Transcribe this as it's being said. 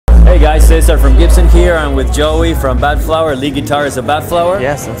guys, Cesar from Gibson here. I'm with Joey from Badflower, lead guitarist of Badflower.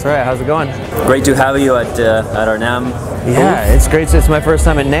 Yes, that's right. How's it going? Great to have you at our NAMM. Yeah, it's great. It's my first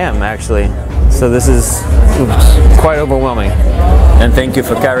time at NAMM, actually. So this is quite overwhelming. And thank you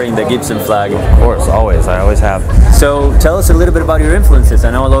for carrying the Gibson flag. Of course, always. I always have. So tell us a little bit about your influences. I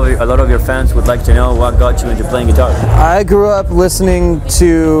know a lot of your fans would like to know what got you into playing guitar. I grew up listening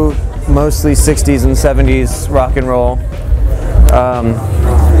to mostly 60s and 70s rock and roll.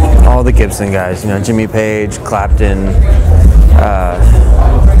 All the Gibson guys, you know, Jimmy Page, Clapton,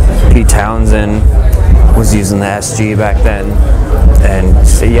 Pete Townsend was using the SG back then, and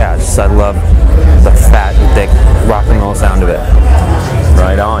so, yeah, I love the fat, thick rock and roll sound of it.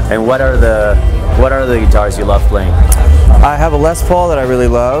 Right on. And what are the guitars you love playing? I have a Les Paul that I really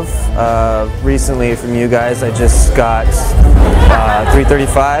love. Recently, from you guys, I just got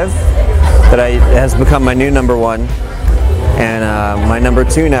 335 that has become my new #1. And my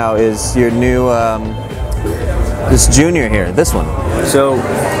 #2 now is your new, this Junior here, this one. So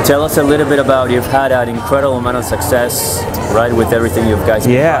tell us a little bit about, you've had an incredible amount of success, right, with everything you guys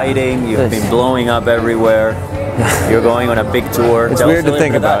been writing, you've been blowing up everywhere, you're going on a big tour. It's weird to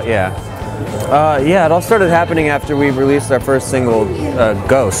think about, yeah. Yeah, it all started happening after we released our first single,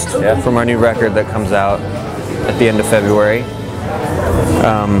 Ghost, from our new record that comes out at the end of February.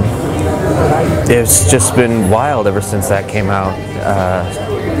 It's just been wild ever since that came out.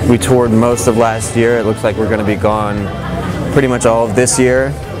 We toured most of last year. It looks like we're going to be gone pretty much all of this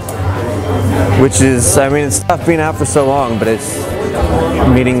year, which is, I mean, it's tough being out for so long, but it's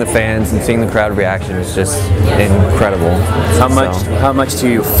meeting the fans and seeing the crowd reaction is just incredible. How much do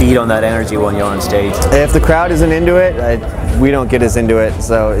you feed on that energy when you're on stage? If the crowd isn't into it, we don't get as into it,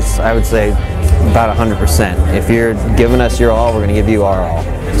 so it's, I would say, about 100%. If you're giving us your all, we're going to give you our all.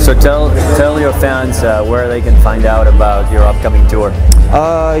 So tell your fans where they can find out about your upcoming tour.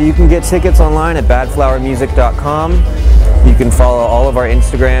 You can get tickets online at badflowermusic.com. You can follow all of our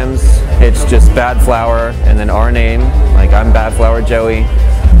Instagrams. It's just Badflower and then our name, like I'm Badflower Joey,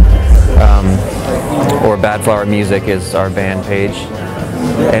 or Badflower Music is our band page.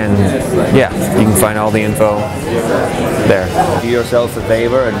 And yeah, you can find all the info there. Do yourself a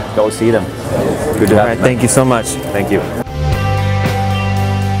favor and go see them. Good to have you. Thank you so much. Thank you.